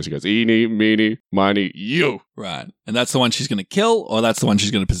Cassie. So she goes, eeny, meeny, miny, you. Right. And that's the one she's going to kill, or that's the one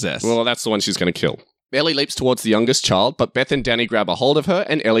she's going to possess? Well, that's the one she's going to kill. Ellie leaps towards the youngest child, but Beth and Danny grab a hold of her,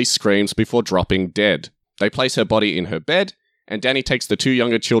 and Ellie screams before dropping dead. They place her body in her bed, and Danny takes the two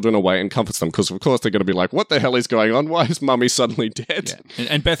younger children away and comforts them, because of course they're going to be like, what the hell is going on? Why is Mummy suddenly dead? Yeah.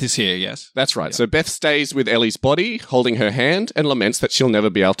 And Beth is here, yes? That's right. Yeah. So Beth stays with Ellie's body, holding her hand, and laments that she'll never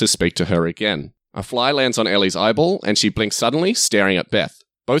be able to speak to her again. A fly lands on Ellie's eyeball, and she blinks suddenly, staring at Beth.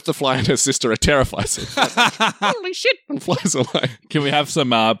 Both the fly and her sister are terrified. Holy shit! And flies away. Can we have some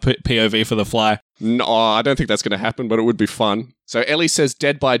POV for the fly? No, I don't think that's going to happen, but it would be fun. So Ellie says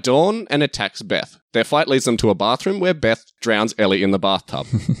dead by dawn and attacks Beth. Their fight leads them to a bathroom where Beth drowns Ellie in the bathtub.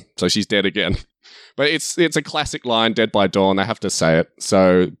 So she's dead again. But it's a classic line, dead by dawn, they have to say it.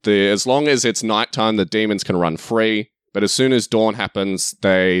 So as long as it's nighttime, the demons can run free. But as soon as dawn happens,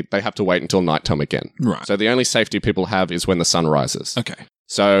 they have to wait until nighttime again. Right. So the only safety people have is when the sun rises. Okay.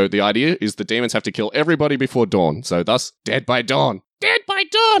 So the idea is the demons have to kill everybody before dawn. So thus, dead by dawn. Dead by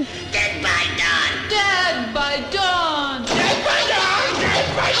dawn. Dead by dawn. Dead by dawn. Dead by dawn.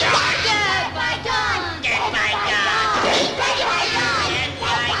 Dead by dawn. Dead by dawn. Dead by dawn. Dead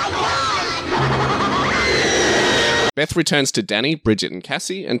by dawn. Beth returns to Danny, Bridget, and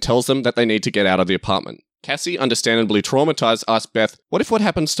Cassie and tells them that they need to get out of the apartment. Cassie, understandably traumatized, asks Beth, what if what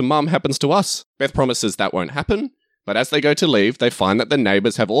happens to Mum happens to us? Beth promises that won't happen. But as they go to leave, they find that the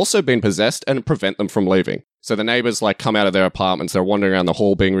neighbors have also been possessed and prevent them from leaving. So the neighbors come out of their apartments, they're wandering around the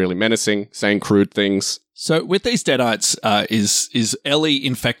hall being really menacing, saying crude things. So with these deadites, is Ellie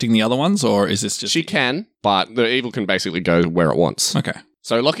infecting the other ones, or is this just... She can, but the evil can basically go where it wants. Okay.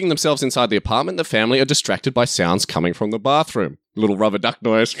 So locking themselves inside the apartment, the family are distracted by sounds coming from the bathroom. Little rubber duck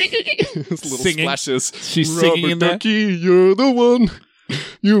noise. Little singing. splashes. She's singing in there. Ducky, you're the one.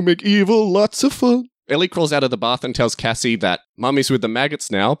 You make evil lots of fun. Ellie crawls out of the bath and tells Cassie that Mummy's with the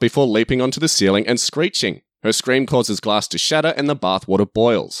maggots now before leaping onto the ceiling and screeching. Her scream causes glass to shatter and the bathwater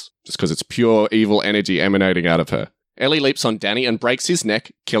boils, just because it's pure evil energy emanating out of her. Ellie leaps on Danny and breaks his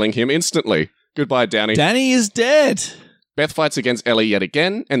neck, killing him instantly. Goodbye, Danny. Danny is dead. Beth fights against Ellie yet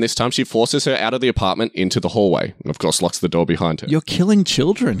again, and this time she forces her out of the apartment into the hallway, and of course locks the door behind her. You're killing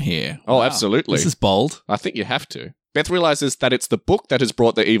children here. Oh, wow. Absolutely. This is bold. I think you have to. Beth realizes that it's the book that has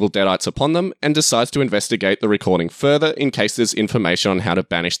brought the evil deadites upon them and decides to investigate the recording further in case there's information on how to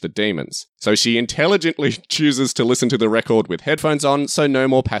banish the demons. So she intelligently chooses to listen to the record with headphones on so no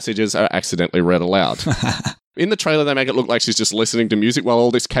more passages are accidentally read aloud. In the trailer, they make it look like she's just listening to music while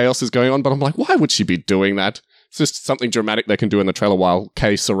all this chaos is going on, but I'm like, why would she be doing that? It's just something dramatic they can do in the trailer while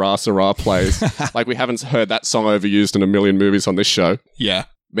K Sarah Sarah plays. Like, we haven't heard that song overused in a million movies on this show. Yeah.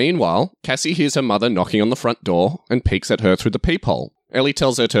 Meanwhile, Cassie hears her mother knocking on the front door and peeks at her through the peephole. Ellie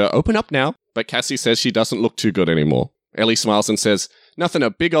tells her to open up now, but Cassie says she doesn't look too good anymore. Ellie smiles and says, "Nothing a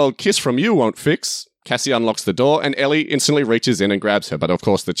big old kiss from you won't fix." Cassie unlocks the door and Ellie instantly reaches in and grabs her, but of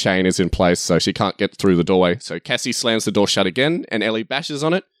course the chain is in place so she can't get through the doorway. So Cassie slams the door shut again and Ellie bashes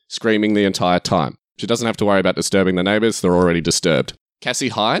on it, screaming the entire time. She doesn't have to worry about disturbing the neighbours, they're already disturbed. Cassie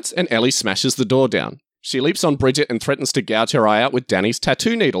hides and Ellie smashes the door down. She leaps on Bridget and threatens to gouge her eye out with Danny's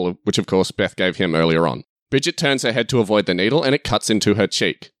tattoo needle, which of course Beth gave him earlier on. Bridget turns her head to avoid the needle and it cuts into her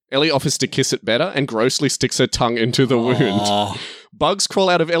cheek. Ellie offers to kiss it better and grossly sticks her tongue into the wound. Bugs crawl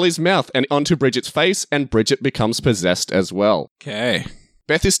out of Ellie's mouth and onto Bridget's face, and Bridget becomes possessed as well. Okay.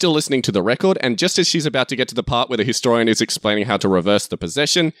 Beth is still listening to the record, and just as she's about to get to the part where the historian is explaining how to reverse the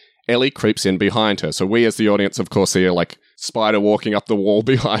possession, Ellie creeps in behind her. So we as the audience, of course, see her like spider walking up the wall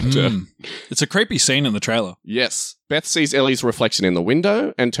behind her. It's a creepy scene in the trailer. Yes. Beth sees Ellie's reflection in the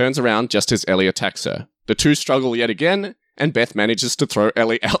window and turns around just as Ellie attacks her. The two struggle yet again, and Beth manages to throw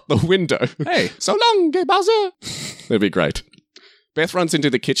Ellie out the window. Hey. So long, gay Bowser! That'd be great. Beth runs into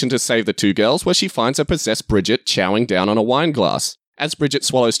the kitchen to save the two girls, where she finds a possessed Bridget chowing down on a wine glass. As Bridget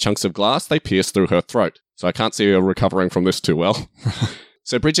swallows chunks of glass, they pierce through her throat. So I can't see her recovering from this too well.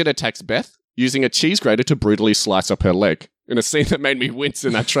 So Bridget attacks Beth, using a cheese grater to brutally slice up her leg. In a scene that made me wince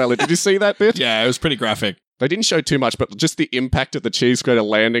in that trailer. Did you see that bit? Yeah, it was pretty graphic. They didn't show too much, but just the impact of the cheese grater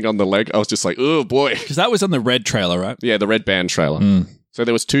landing on the leg, I was just like, oh boy. Because that was on the red trailer, right? Yeah, the red band trailer. So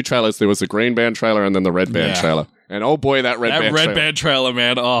there was two trailers. There was the green band trailer and then the red band trailer. And oh boy, that red band trailer,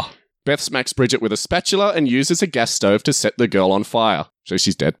 man. Oh. Beth smacks Bridget with a spatula and uses a gas stove to set the girl on fire. So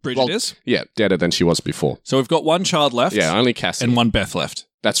she's dead. Bridget is? Yeah, deader than she was before. So we've got one child left. Yeah, only Cassie. And one Beth left.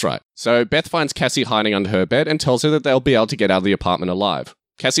 That's right. So Beth finds Cassie hiding under her bed and tells her that they'll be able to get out of the apartment alive.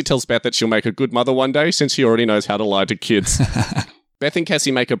 Cassie tells Beth that she'll make a good mother one day since she already knows how to lie to kids. Beth and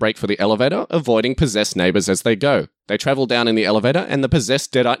Cassie make a break for the elevator, avoiding possessed neighbours as they go. They travel down in the elevator, and the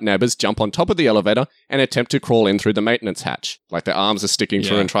possessed deadite neighbours jump on top of the elevator and attempt to crawl in through the maintenance hatch. Like their arms are sticking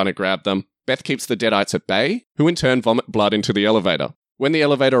through and trying to grab them. Beth keeps the deadites at bay, who in turn vomit blood into the elevator. When the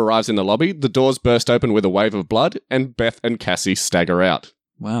elevator arrives in the lobby, the doors burst open with a wave of blood, and Beth and Cassie stagger out.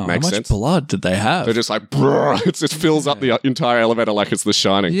 Wow, Makes how much sense? blood did they have? They're just like, brrr, it just fills up the entire elevator like it's The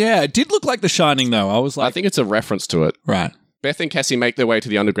Shining. Yeah, it did look like The Shining, though. I was like... I think it's a reference to it. Right. Beth and Cassie make their way to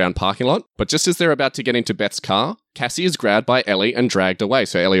the underground parking lot, but just as they're about to get into Beth's car, Cassie is grabbed by Ellie and dragged away.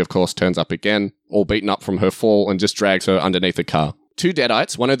 So Ellie, of course, turns up again, all beaten up from her fall, and just drags her underneath the car. Two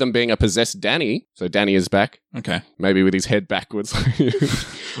deadites, one of them being a possessed Danny. So Danny is back. Okay. Maybe with his head backwards.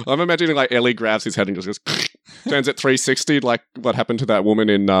 I'm imagining like Ellie grabs his head and just goes, turns it 360, like what happened to that woman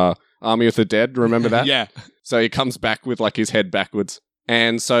in Army of the Dead. Remember that? Yeah. So he comes back with like his head backwards.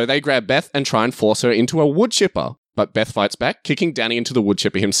 And so they grab Beth and try and force her into a wood chipper. But Beth fights back, kicking Danny into the wood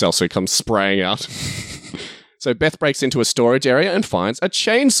chipper himself, so he comes spraying out. So Beth breaks into a storage area and finds a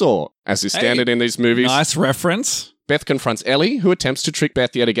chainsaw, as is standard in these movies. Nice reference. Beth confronts Ellie, who attempts to trick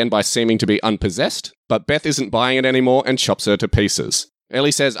Beth yet again by seeming to be unpossessed, but Beth isn't buying it anymore and chops her to pieces.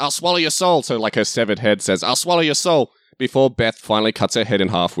 Ellie says, "I'll swallow your soul," so like her severed head says, "I'll swallow your soul," before Beth finally cuts her head in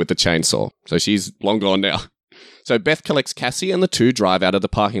half with the chainsaw. So she's long gone now. So Beth collects Cassie and the two drive out of the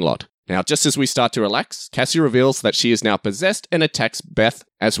parking lot. Now, just as we start to relax, Cassie reveals that she is now possessed and attacks Beth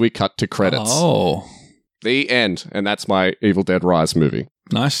as we cut to credits. Oh. The end. And that's my Evil Dead Rise movie.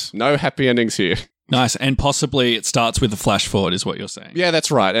 Nice. No happy endings here. Nice. And possibly it starts with a flash forward is what you're saying. Yeah,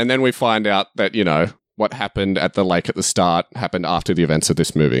 that's right. And then we find out that, you know, what happened at the lake at the start happened after the events of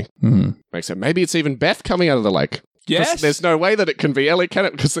this movie. Makes it. Maybe it's even Beth coming out of the lake. Yes. There's no way that it can be Ellie, can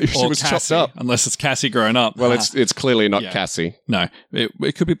it? Because she was Cassie, chopped up. Unless it's Cassie grown up. Well, it's clearly not Cassie. No,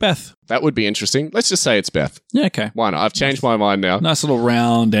 it could be Beth. That would be interesting. Let's just say it's Beth. Yeah, okay. Why not? I've changed my mind now. Nice little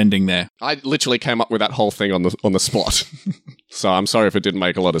round ending there. I literally came up with that whole thing on the spot. So I'm sorry if it didn't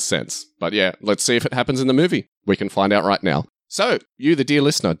make a lot of sense. But yeah, let's see if it happens in the movie. We can find out right now. So, you, the dear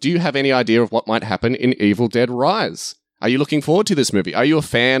listener, do you have any idea of what might happen in Evil Dead Rise? Are you looking forward to this movie? Are you a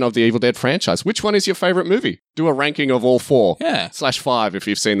fan of the Evil Dead franchise? Which one is your favorite movie? Do a ranking of all 4. Yeah. /5 if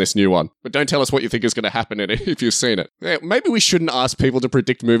you've seen this new one. But don't tell us what you think is going to happen in it if you've seen it. Yeah, maybe we shouldn't ask people to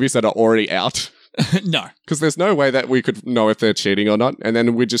predict movies that are already out. No. Because there's no way that we could know if they're cheating or not, and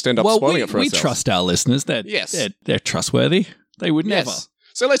then we'd just end up spoiling it for ourselves. We trust our listeners. They're trustworthy. They would never.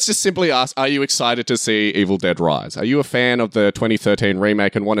 So let's just simply ask, are you excited to see Evil Dead Rise? Are you a fan of the 2013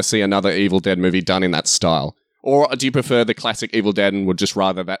 remake and want to see another Evil Dead movie done in that style? Or do you prefer the classic Evil Dead and would just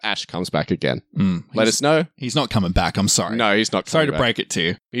rather that Ash comes back again? Let us know. He's not coming back, I'm sorry. No, he's not coming back. Sorry to break it to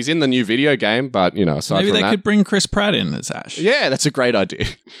you. He's in the new video game, but, aside from that... Maybe they could bring Chris Pratt in as Ash. Yeah, that's a great idea.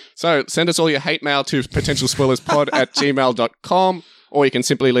 So send us all your hate mail to potentialspoilerspod@gmail.com, or you can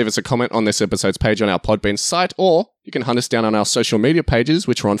simply leave us a comment on this episode's page on our Podbean site, or you can hunt us down on our social media pages,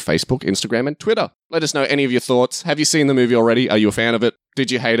 which are on Facebook, Instagram, and Twitter. Let us know any of your thoughts. Have you seen the movie already? Are you a fan of it? Did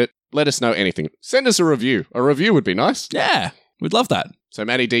you hate it? Let us know anything. Send us a review. A review would be nice. Yeah, we'd love that. So,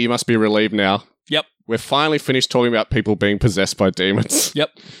 Matty D, you must be relieved now. Yep. We're finally finished talking about people being possessed by demons.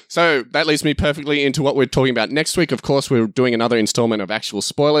 Yep. So that leads me perfectly into what we're talking about next week. Of course, we're doing another installment of actual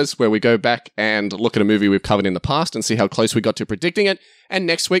spoilers where we go back and look at a movie we've covered in the past and see how close we got to predicting it. And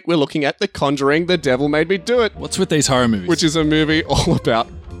next week, we're looking at The Conjuring, The Devil Made Me Do It. What's with these horror movies? Which is a movie all about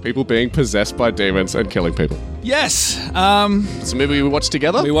people being possessed by demons and killing people. Yes. It's a movie we watched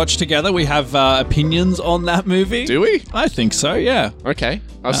together? We watched together. We have opinions on that movie. Do we? I think so, yeah. Okay.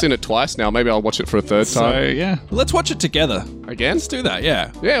 I've seen it twice now. Maybe I'll watch it for a third time. So, yeah. Let's watch it together. Again? Let's do that,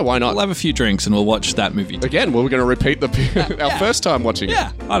 yeah. Yeah, why not? We'll have a few drinks and we'll watch that movie together. Again, we're going to repeat our first time watching it.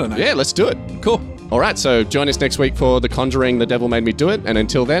 Yeah, I don't know. Yeah, let's do it. Cool. All right, so join us next week for The Conjuring, The Devil Made Me Do It. And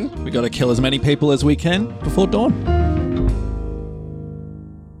until then... we got to kill as many people as we can before dawn.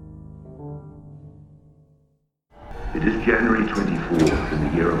 It is January 24th in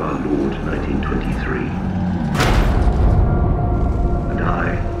the year of our Lord, 1923. And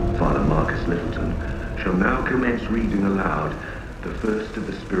I, Father Marcus Littleton, shall now commence reading aloud the first of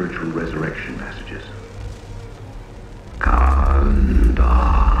the spiritual resurrection passages.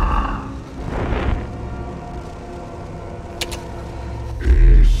 Kanda.